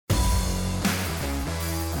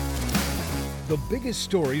the biggest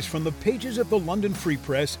stories from the pages of the London Free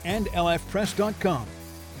Press and lfpress.com.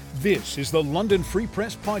 This is the London Free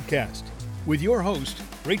Press Podcast with your host,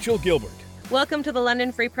 Rachel Gilbert. Welcome to the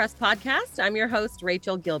London Free Press Podcast. I'm your host,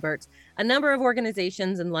 Rachel Gilbert. A number of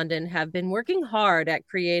organizations in London have been working hard at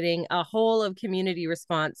creating a whole of community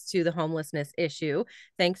response to the homelessness issue,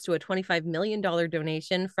 thanks to a $25 million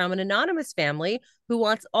donation from an anonymous family who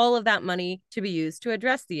wants all of that money to be used to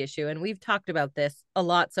address the issue. And we've talked about this a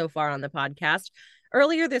lot so far on the podcast.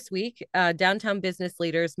 Earlier this week, downtown business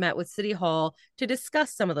leaders met with City Hall to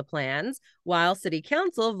discuss some of the plans, while City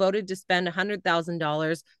Council voted to spend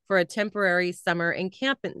 $100,000 for a temporary summer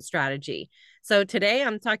encampment strategy. So today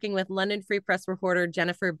I'm talking with London Free Press reporter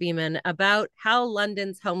Jennifer Bieman about how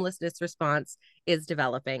London's homelessness response is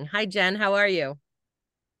developing. Hi, Jen. How are you?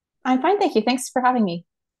 I'm fine, thank you. Thanks for having me.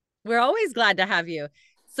 We're always glad to have you.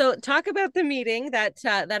 So talk about the meeting that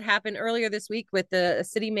happened earlier this week with the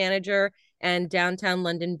city manager and downtown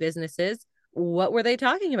London businesses. What were they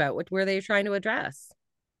talking about? What were they trying to address?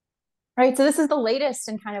 Right. So this is the latest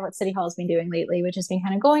in kind of what City Hall has been doing lately, which has been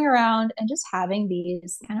kind of going around and just having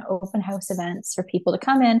these kind of open house events for people to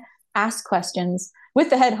come in, ask questions with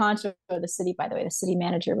the head honcho of the city. By the way, the city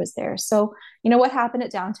manager was there. So, what happened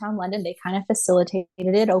at downtown London, they kind of facilitated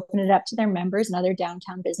it, opened it up to their members and other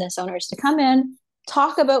downtown business owners to come in,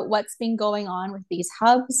 talk about what's been going on with these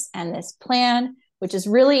hubs and this plan, which is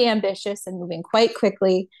really ambitious and moving quite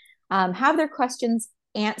quickly, have their questions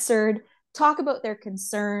answered, talk about their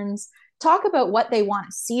concerns, talk about what they want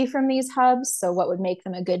to see from these hubs, so what would make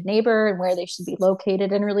them a good neighbor and where they should be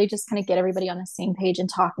located, and really just kind of get everybody on the same page and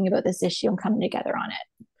talking about this issue and coming together on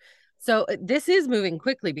it. So this is moving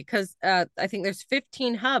quickly because I think there's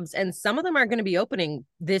 15 hubs and some of them are going to be opening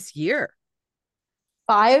this year.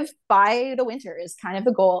 5 by the winter is kind of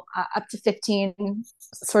the goal, up to 15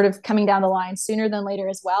 sort of coming down the line sooner than later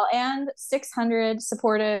as well, and 600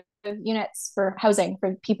 supportive units for housing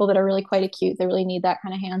for people that are really quite acute. They really need that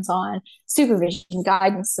kind of hands-on supervision,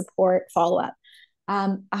 guidance, support, follow-up.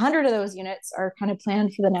 100 of those units are kind of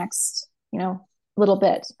planned for the next, little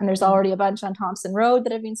bit. And there's already a bunch on Thompson Road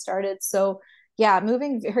that have been started. So yeah,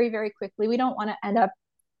 moving very, very quickly. We don't want to end up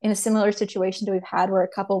in a similar situation to we've had where a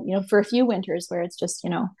couple, for a few winters where it's just,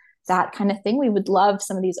 that kind of thing. We would love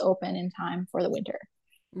some of these open in time for the winter.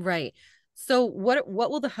 Right. So what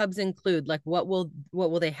will the hubs include? Like what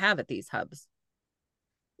will they have at these hubs?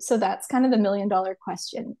 So that's kind of the $1 million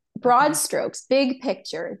question. Broad strokes, big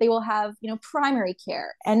picture. They will have, primary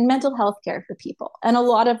care and mental health care for people, and a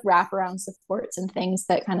lot of wraparound supports and things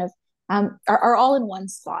that kind of are all in one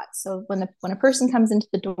spot. So when a person comes into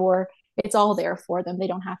the door, it's all there for them. They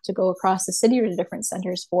don't have to go across the city or to different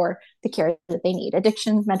centers for the care that they need.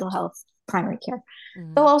 Addiction, mental health, primary care.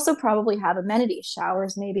 Mm-hmm. They'll also probably have amenities,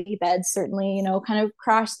 showers, maybe beds, certainly, kind of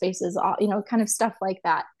crash spaces, kind of stuff like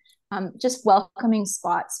that. Just welcoming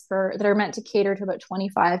spots that are meant to cater to about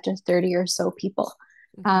 25 to 30 or so people.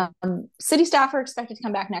 Mm-hmm. City staff are expected to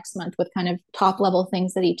come back next month with kind of top level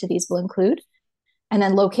things that each of these will include. And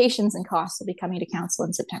then locations and costs will be coming to council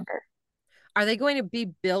in September. Are they going to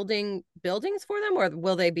be building buildings for them, or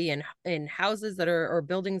will they be in houses that are, or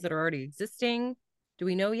buildings that are already existing? Do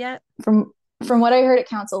we know yet? From what I heard at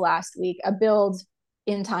council last week, a build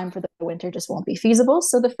in time for the winter just won't be feasible.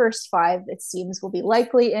 So the first 5, it seems, will be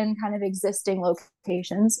likely in kind of existing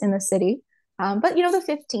locations in the city. But the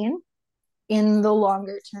 15 in the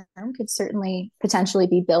longer term could certainly potentially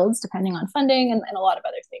be builds depending on funding and a lot of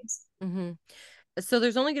other things. Mm-hmm. So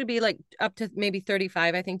there's only going to be like up to maybe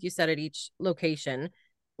 35, I think you said, at each location.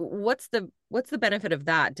 What's the benefit of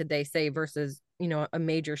that, did they say, versus, a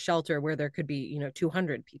major shelter where there could be,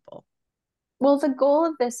 200 people? Well, the goal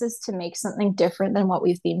of this is to make something different than what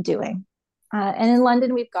we've been doing. And in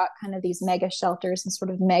London, we've got kind of these mega shelters and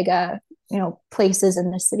sort of mega, places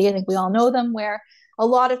in the city. I think we all know them, where a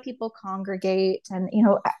lot of people congregate, and,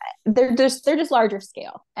 they're just larger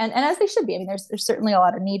scale, and as they should be. I mean, there's certainly a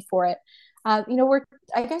lot of need for it. I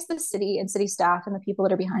guess the city and city staff and the people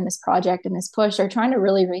that are behind this project and this push are trying to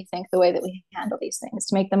really rethink the way that we handle these things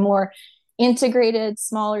to make them more integrated,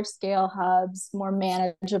 smaller scale hubs, more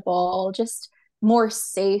manageable, just more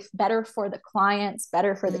safe, better for the clients,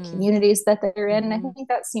 better for the communities that they're in. And I think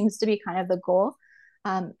that seems to be kind of the goal.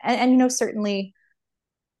 And certainly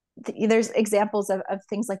there's examples of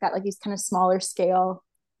things like that, like these kind of smaller scale,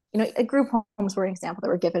 group homes were an example that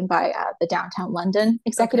were given by the downtown London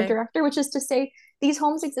executive director, which is to say these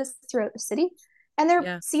homes exist throughout the city and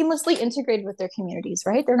they're seamlessly integrated with their communities,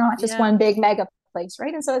 right? They're not just one big mega place,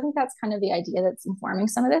 right? And so I think that's kind of the idea that's informing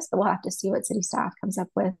some of this, but we'll have to see what city staff comes up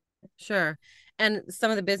with. Sure. And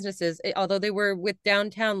some of the businesses, although they were with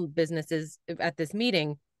downtown businesses at this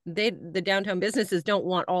meeting, the downtown businesses don't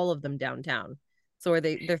want all of them downtown. So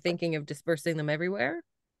they're thinking of dispersing them everywhere?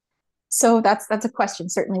 So that's a question,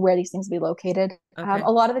 certainly, where these things will be located. Okay.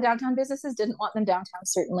 A lot of the downtown businesses didn't want them downtown,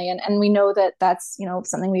 certainly, and we know that that's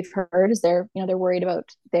something we've heard is they're worried about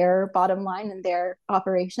their bottom line and their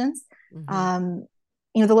operations. Mm-hmm.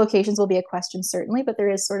 The locations will be a question, certainly, but there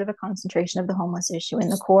is sort of a concentration of the homeless issue in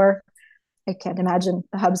the core. I can't imagine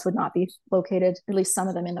the hubs would not be located, at least some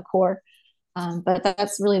of them, in the core. But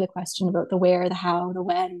that's really the question about the where, the how, the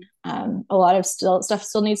when. A lot of stuff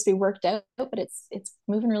still needs to be worked out, but it's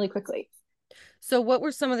moving really quickly. So what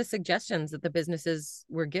were some of the suggestions that the businesses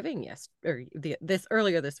were giving this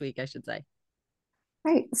earlier this week, I should say?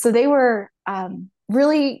 Right. So they were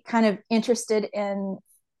really kind of interested in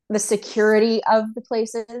the security of the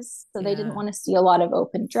places. So they didn't want to see a lot of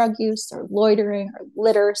open drug use or loitering or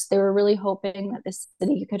litters. They were really hoping that the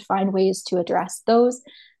city could find ways to address those.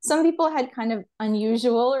 Some people had kind of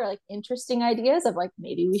unusual or like interesting ideas of like,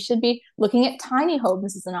 maybe we should be looking at tiny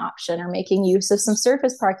homes as an option, or making use of some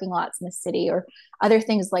surface parking lots in the city, or other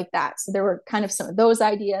things like that. So there were kind of some of those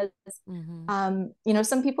ideas. Mm-hmm.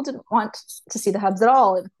 Some people didn't want to see the hubs at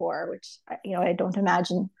all in the core, which I don't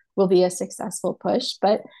imagine will be a successful push,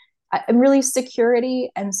 but really security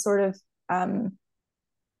and sort of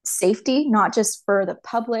safety, not just for the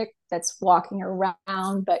public that's walking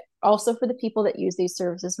around, but also for the people that use these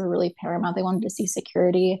services, were really paramount. They wanted to see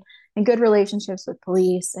security and good relationships with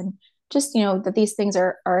police, and just, that these things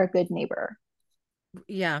are a good neighbor.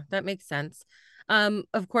 Yeah, that makes sense.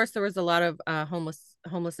 Of course, there was a lot of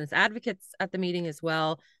homelessness advocates at the meeting as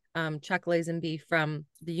well. Chuck Lazenby from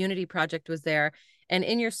the Unity Project was there. And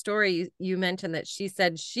in your story, you mentioned that she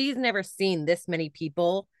said she's never seen this many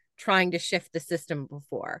people trying to shift the system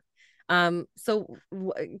before.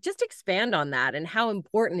 Just expand on that, and how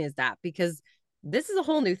important is that? Because this is a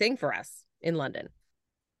whole new thing for us in London.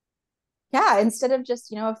 Yeah, instead of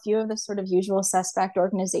just, a few of the sort of usual suspect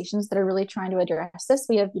organizations that are really trying to address this,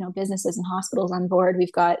 we have, businesses and hospitals on board.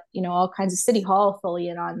 We've got, all kinds of City Hall fully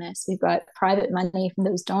in on this. We've got private money from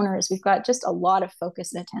those donors. We've got just a lot of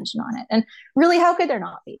focus and attention on it. And really, how could there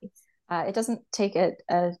not be? It doesn't take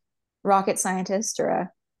a rocket scientist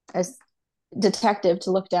or a detective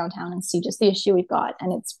to look downtown and see just the issue we've got.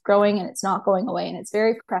 And it's growing, and it's not going away, and it's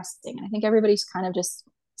very pressing. And I think everybody's kind of just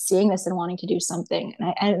seeing this and wanting to do something.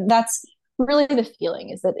 And that's really the feeling,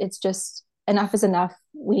 is that it's just enough is enough.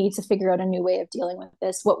 We need to figure out a new way of dealing with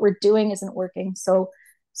this. What we're doing isn't working. So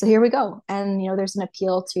here we go. And, there's an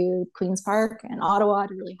appeal to Queen's Park and Ottawa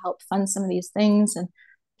to really help fund some of these things and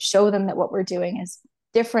show them that what we're doing is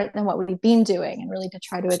different than what we've been doing, and really to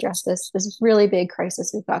try to address this really big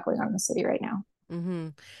crisis we've got going on in the city right now. Mm-hmm.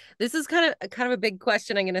 This is kind of a big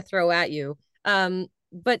question I'm going to throw at you.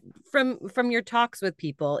 But from your talks with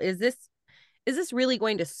people, is this really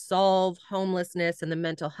going to solve homelessness and the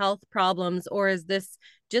mental health problems, or is this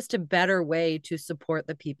just a better way to support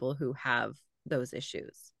the people who have those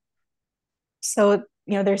issues? So,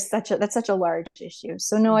 that's such a large issue.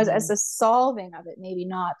 So no, as a solving of it, maybe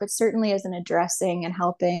not, but certainly as an addressing and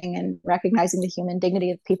helping and recognizing the human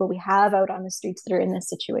dignity of people we have out on the streets that are in this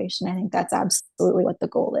situation. I think that's absolutely what the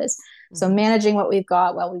goal is. Mm-hmm. So managing what we've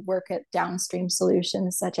got while we work at downstream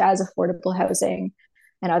solutions, such as affordable housing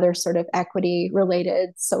and other sort of equity related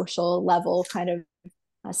social level, kind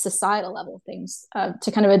of societal level things,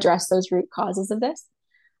 to kind of address those root causes of this.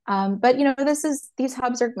 But these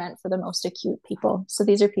hubs are meant for the most acute people. So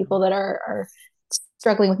these are people that are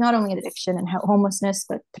struggling with not only addiction and homelessness,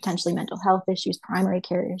 but potentially mental health issues, primary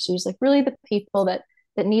care issues, like really the people that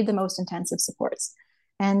need the most intensive supports.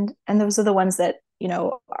 And those are the ones that,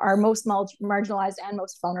 are most marginalized and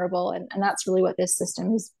most vulnerable. And that's really what this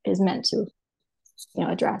system is meant to,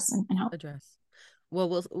 address and help.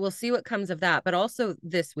 Well, we'll see what comes of that. But also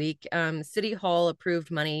this week, City Hall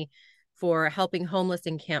approved money for helping homeless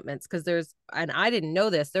encampments, because and I didn't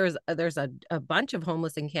know this, there's a bunch of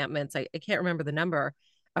homeless encampments. I can't remember the number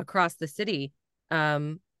across the city,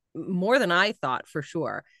 more than I thought, for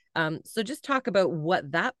sure. So just talk about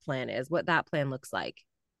what that plan is, what that plan looks like.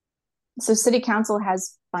 So City Council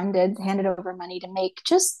has handed over money to make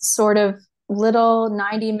just sort of little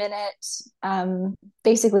 90-minute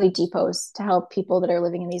basically depots to help people that are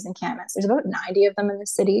living in these encampments. There's about 90 of them in the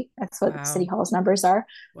city. That's what City Hall's numbers are.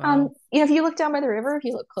 Wow. If you look down by the river, if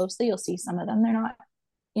you look closely, you'll see some of them. They're not,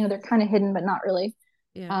 they're kind of hidden, but not really.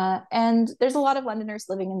 Yeah. And there's a lot of Londoners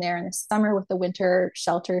living in there in the summer with the winter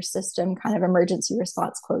shelter system kind of emergency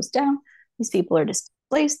response closed down. These people are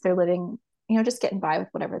displaced. They're living, just getting by with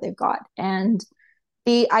whatever they've got. And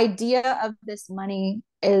the idea of this money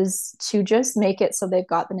is to just make it so they've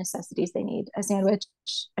got the necessities they need: a sandwich,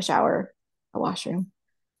 a shower, a washroom.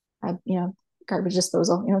 garbage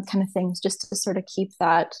disposal, kind of things, just to sort of keep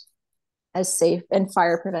that as safe, and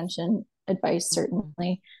fire prevention advice,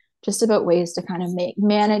 certainly, just about ways to kind of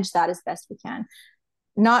manage that as best we can.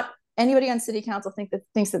 Not anybody on city council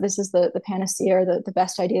thinks that this is the panacea or the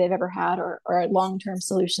best idea they've ever had, or a long-term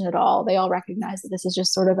solution at all. They all recognize that this is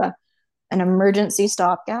just sort of an emergency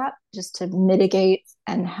stopgap, just to mitigate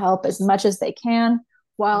and help as much as they can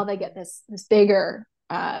while they get this bigger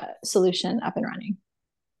solution up and running.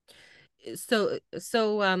 So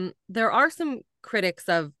there are some critics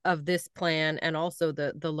of this plan, and also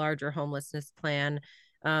the larger homelessness plan,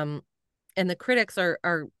 and the critics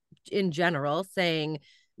are in general saying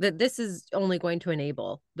that this is only going to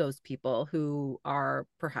enable those people who are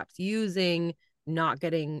perhaps using, not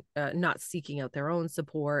seeking out their own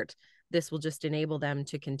support. This will just enable them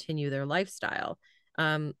to continue their lifestyle.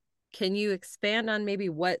 Can you expand on maybe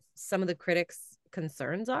what some of the critics'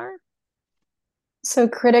 concerns are? So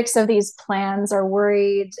critics of these plans are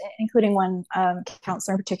worried, including one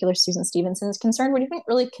counselor in particular, Susan Stevenson, is concerned we haven't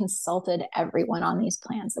really consulted everyone on these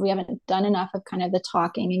plans, that we haven't done enough of kind of the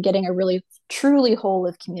talking and getting a really truly whole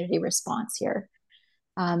of community response here.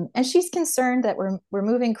 And she's concerned that we're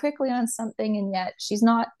moving quickly on something, and yet she's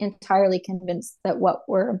not entirely convinced that what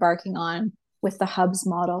we're embarking on with the hubs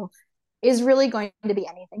model is really going to be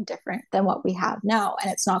anything different than what we have now,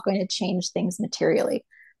 and it's not going to change things materially.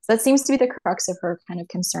 So that seems to be the crux of her kind of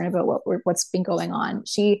concern about what's been going on.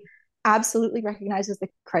 She absolutely recognizes the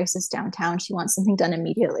crisis downtown. She wants something done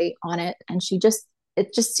immediately on it, and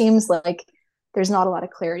it just seems like there's not a lot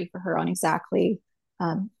of clarity for her on exactly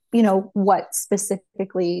what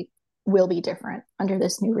specifically will be different under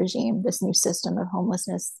this new regime, this new system of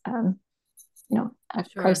homelessness,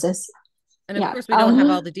 crisis. And of course, we don't have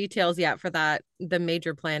all the details yet for the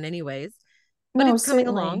major plan anyways, but it's coming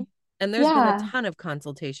along, and there's been a ton of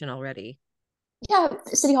consultation already. Yeah,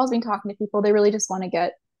 City Hall's been talking to people. They really just want to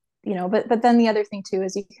get, but then the other thing too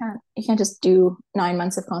is you can't just do 9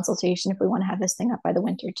 months of consultation if we want to have this thing up by the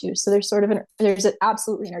winter too. So there's there's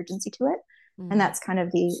absolutely an urgency to it. And that's kind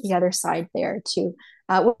of the other side there too.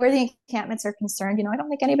 Where the encampments are concerned, I don't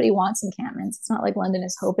think anybody wants encampments. It's not like London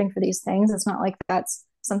is hoping for these things. It's not like that's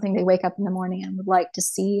something they wake up in the morning and would like to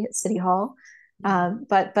see at City Hall.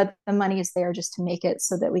 But the money is there just to make it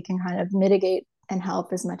so that we can kind of mitigate and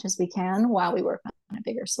help as much as we can while we work on a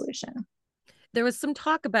bigger solution. There was some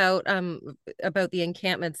talk about the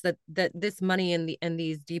encampments, that this money in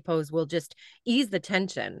these depots will just ease the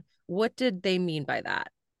tension. What did they mean by that?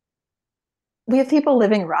 We have people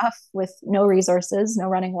living rough with no resources, no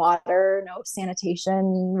running water, no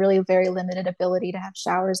sanitation, really very limited ability to have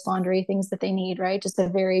showers, laundry, things that they need, right? Just the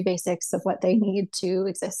very basics of what they need to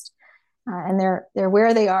exist. And they're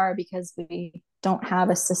where they are because we don't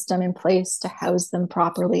have a system in place to house them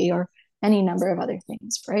properly, or any number of other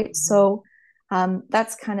things, right? So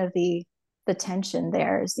that's kind of the tension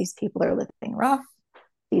there, is these people are living rough.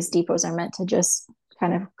 These depots are meant to just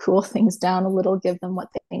kind of cool things down a little, give them what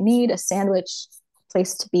they need, a sandwich,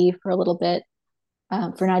 place to be for a little bit,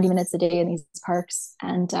 for 90 minutes a day in these parks.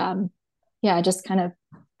 And just kind of,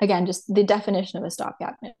 again, just the definition of a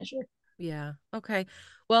stopgap measure. Yeah. Okay.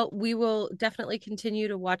 Well, we will definitely continue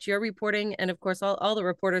to watch your reporting. And of course, all the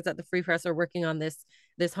reporters at the Free Press are working on this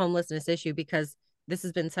homelessness issue, because this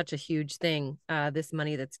has been such a huge thing, this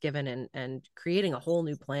money that's given, and creating a whole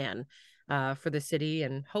new plan for the city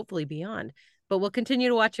and hopefully beyond. But we'll continue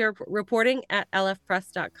to watch your reporting at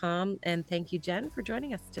lfpress.com. And thank you, Jen, for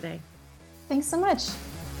joining us today. Thanks so much.